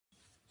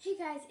Hey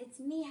guys, it's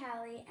me,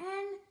 Hallie,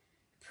 and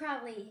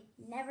probably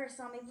never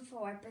saw me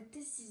before, but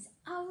this is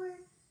our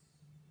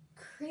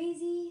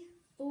Crazy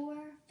 4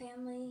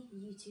 Family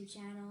YouTube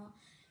channel.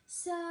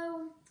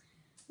 So,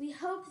 we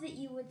hope that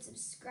you would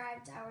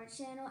subscribe to our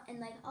channel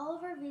and like all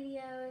of our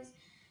videos.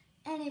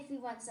 And if we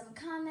want some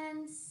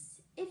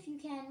comments, if you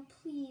can,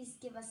 please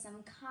give us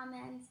some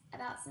comments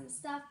about some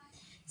stuff.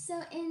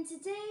 So in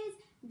today's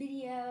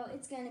video,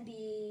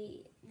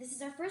 this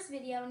is our first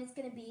video, and it's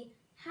going to be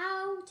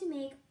how to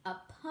make a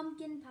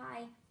pumpkin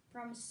pie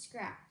from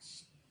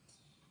scratch.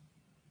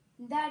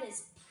 That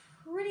is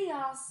pretty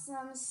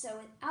awesome, so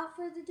without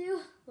further ado,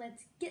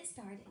 let's get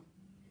started.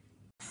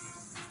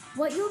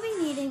 What you'll be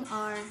needing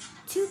are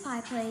 2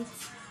 pie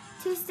plates,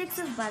 2 sticks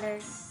of butter,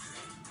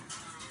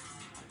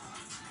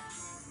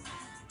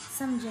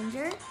 some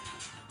ginger,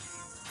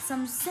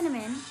 some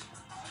cinnamon,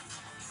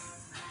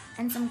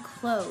 and some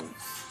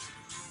cloves,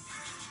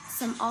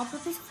 some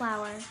all-purpose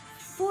flour,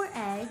 4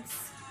 eggs,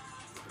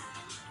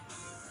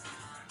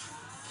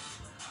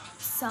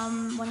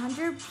 some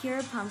 100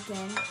 pure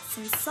pumpkin,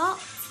 some salt,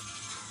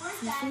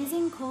 some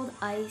freezing cold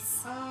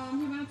ice,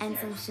 and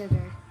some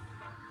sugar.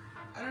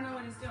 I don't know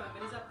what he's doing,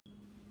 but he's up.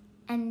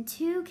 And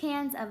 2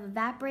 cans of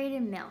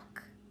evaporated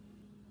milk.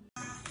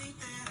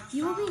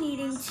 You will be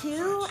needing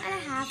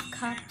 2.5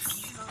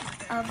 cups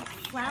of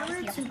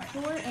flour to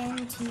pour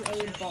into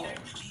a bowl.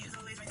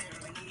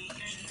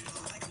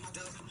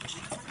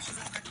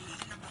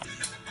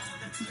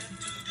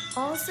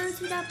 Also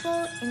to that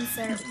bowl,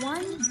 insert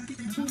 1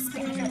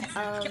 teaspoon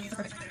of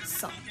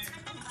salt.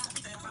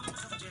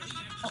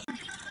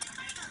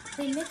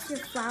 Then mix your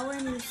flour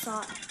and your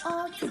salt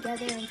all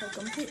together until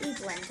completely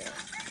blended.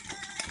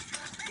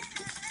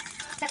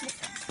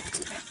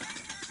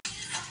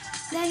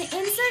 Then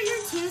insert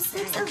your 2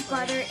 sticks of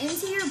butter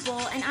into your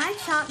bowl, and I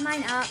chop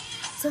mine up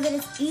so that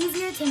it's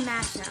easier to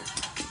mash up.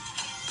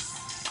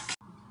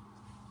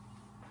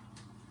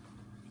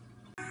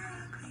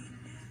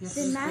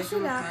 Then mash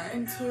it up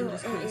until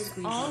it is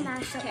all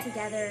mashed up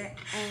together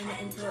and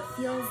until it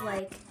feels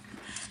like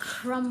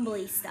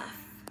crumbly stuff.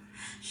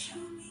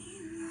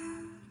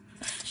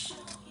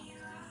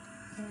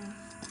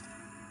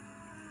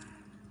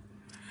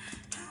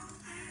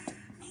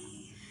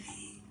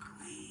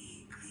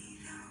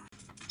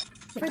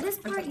 For this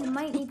part, you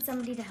might need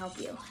somebody to help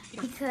you,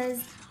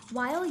 because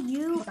while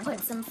you put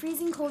some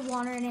freezing cold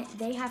water in it,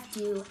 they have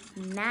to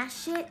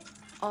mash it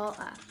all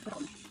up.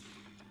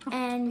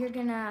 And you're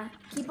gonna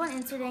keep on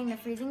inserting the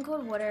freezing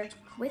cold water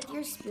with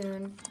your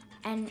spoon,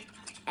 and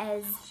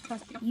as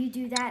you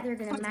do that, they're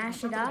gonna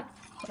mash it up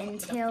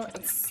until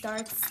it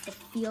starts to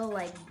feel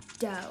like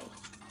dough.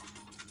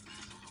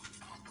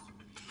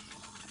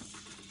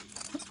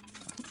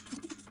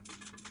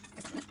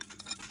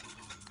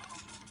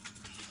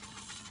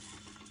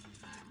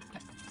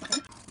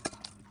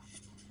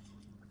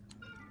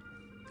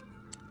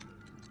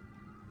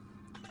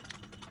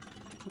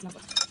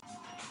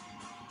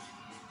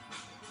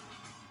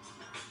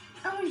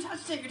 Oh, you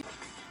touched it.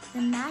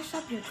 Then mash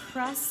up your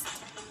crust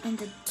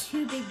into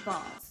 2 big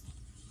balls.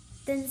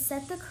 Then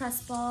set the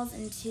crust balls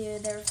into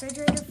the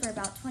refrigerator for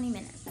about 20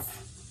 minutes.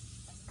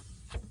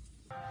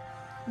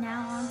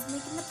 Now on to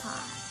making the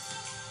pie.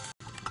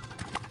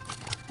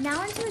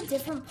 Now into a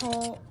different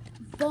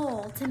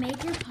bowl to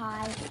make your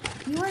pie,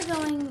 you are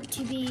going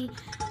to be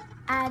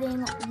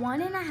adding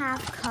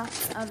 1.5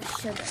 cups of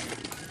sugar.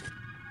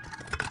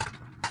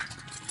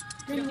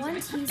 Then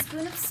 1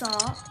 teaspoon of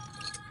salt.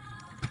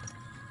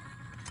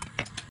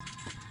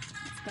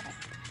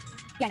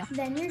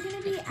 Then you're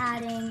going to be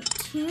adding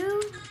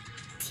 2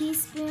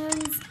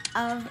 teaspoons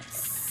of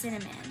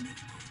cinnamon.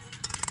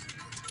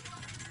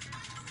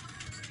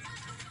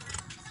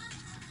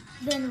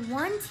 Then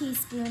 1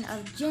 teaspoon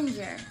of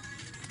ginger.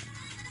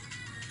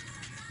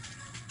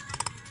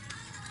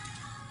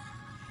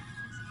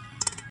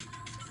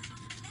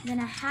 Then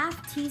a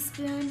 1/2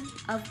 teaspoon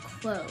of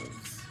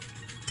cloves.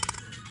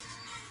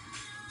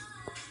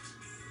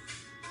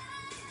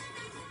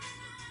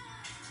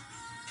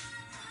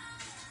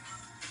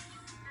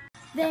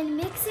 Then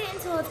mix it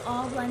until it's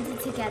all blended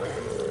together.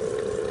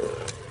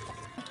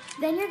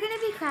 Then you're going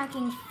to be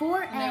cracking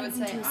 4 eggs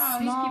into a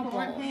small bowl.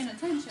 Weren't paying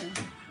attention.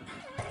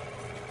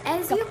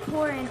 As you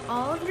pour in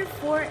all of your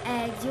 4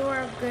 eggs,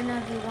 you're going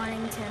to be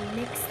wanting to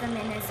mix them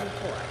in as you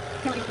pour.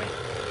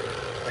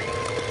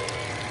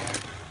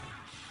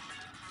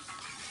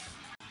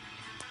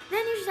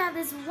 Then you should have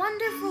this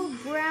wonderful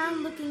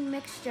brown looking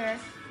mixture,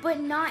 but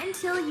not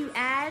until you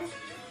add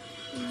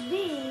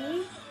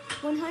the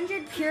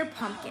 100 pure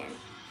pumpkin.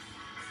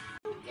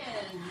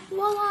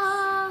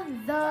 Voila!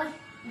 The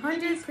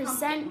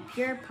 100%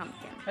 pure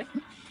pumpkin.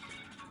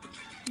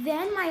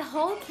 Then my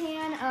whole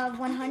can of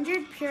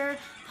 100 pure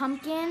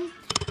pumpkin,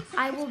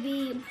 I will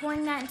be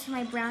pouring that into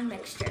my brown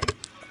mixture.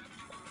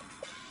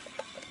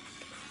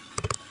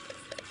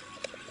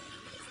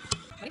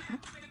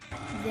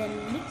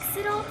 Then mix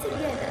it all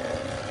together.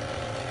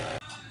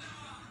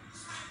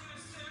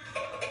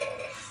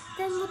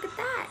 Then look at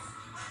that.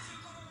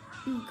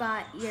 You've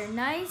got your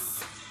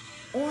nice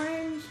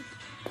orange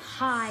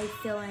pie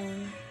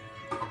filling.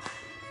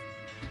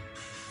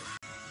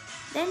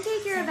 Then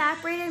take your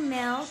evaporated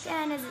milk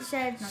and, as it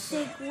said,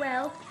 shake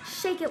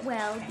it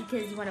well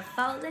because you want to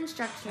follow the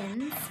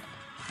instructions.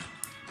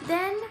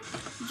 Then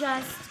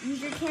just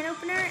use your can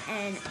opener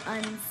and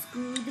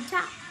unscrew the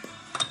top.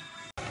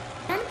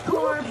 Then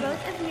pour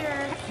both of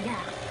your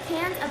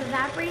cans of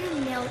evaporated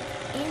milk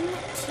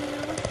into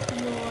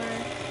your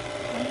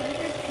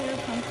 100 pure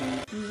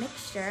pumpkin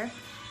mixture,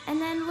 and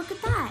then look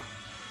at that.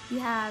 You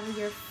have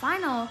your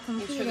final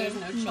completed Make sure there's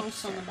no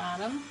chunks mixture. on the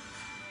bottom.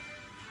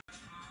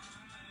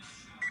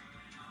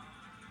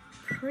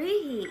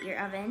 Preheat your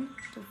oven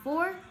to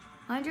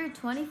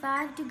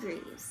 425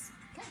 degrees.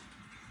 Okay.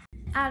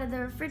 Out of the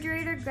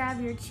refrigerator, grab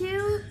your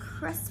 2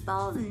 crust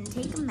balls and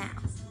take them out.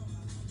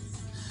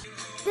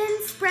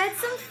 Then spread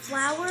some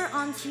flour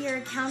onto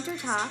your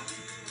countertop.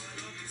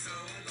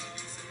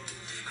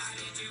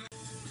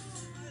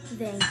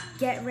 Then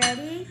get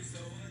ready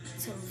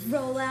to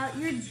roll out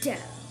your dough.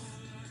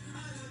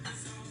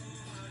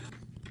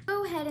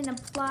 Go ahead and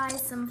apply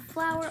some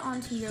flour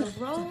onto your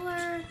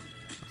roller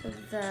so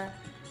the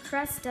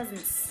crust doesn't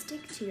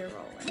stick to your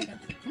roller.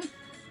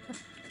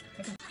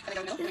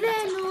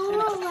 Then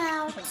roll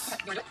out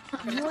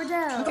your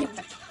dough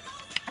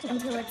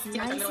until it's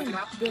nice and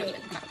big.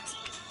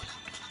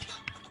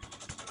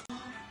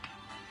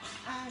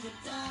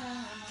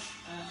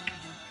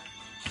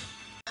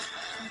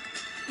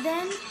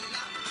 Then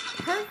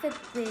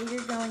perfectly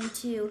you're going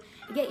to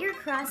get your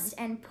crust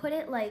and put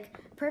it like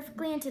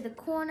perfectly into the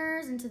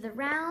corners, into the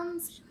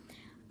rounds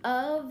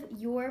of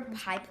your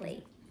pie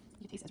plate.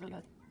 You taste this really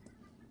good.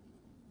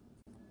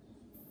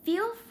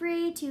 Feel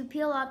free to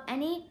peel off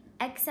any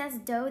excess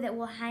dough that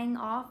will hang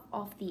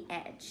off the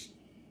edge.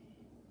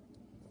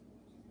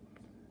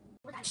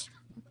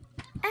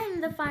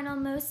 And the final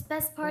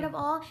best part of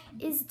all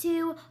is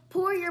to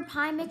pour your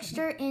pie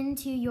mixture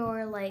into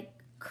your like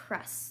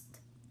crust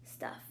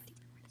stuff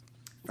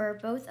for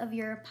both of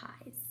your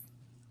pies.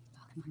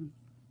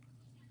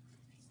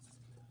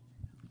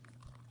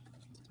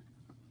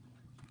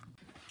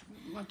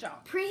 Watch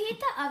out. Preheat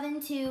the oven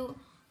to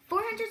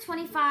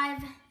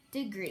 425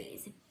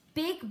 degrees.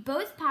 Bake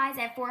both pies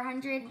at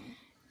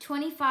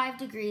 425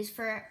 degrees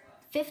for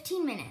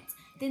 15 minutes.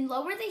 Then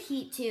lower the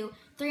heat to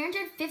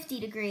 350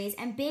 degrees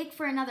and bake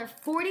for another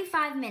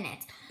 45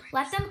 minutes.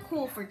 Let them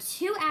cool for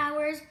 2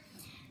 hours.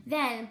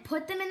 Then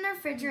put them in the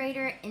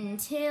refrigerator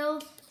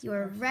until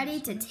you're ready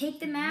to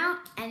take them out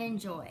and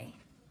enjoy.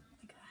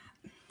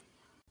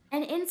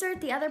 And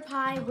insert the other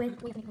pie with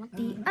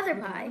the other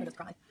pie.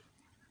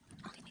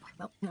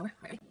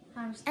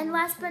 And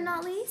last but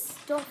not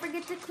least, don't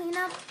forget to clean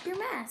up your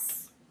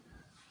mess.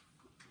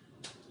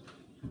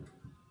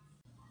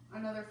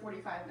 Another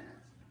 45 minutes.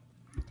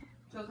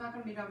 So it's not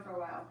going to be done for a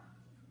while.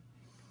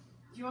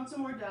 Do you want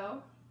some more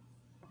dough?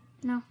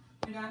 No.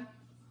 You done?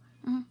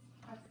 Mhm.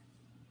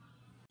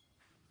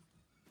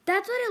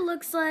 That's what it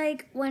looks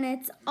like when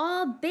it's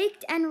all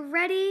baked and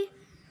ready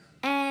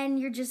and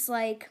you're just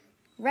like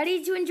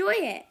ready to enjoy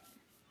it.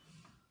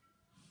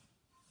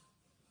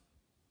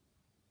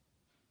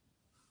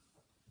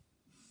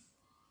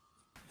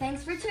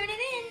 Thanks for tuning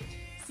in.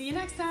 See you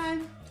next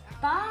time.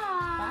 Bye.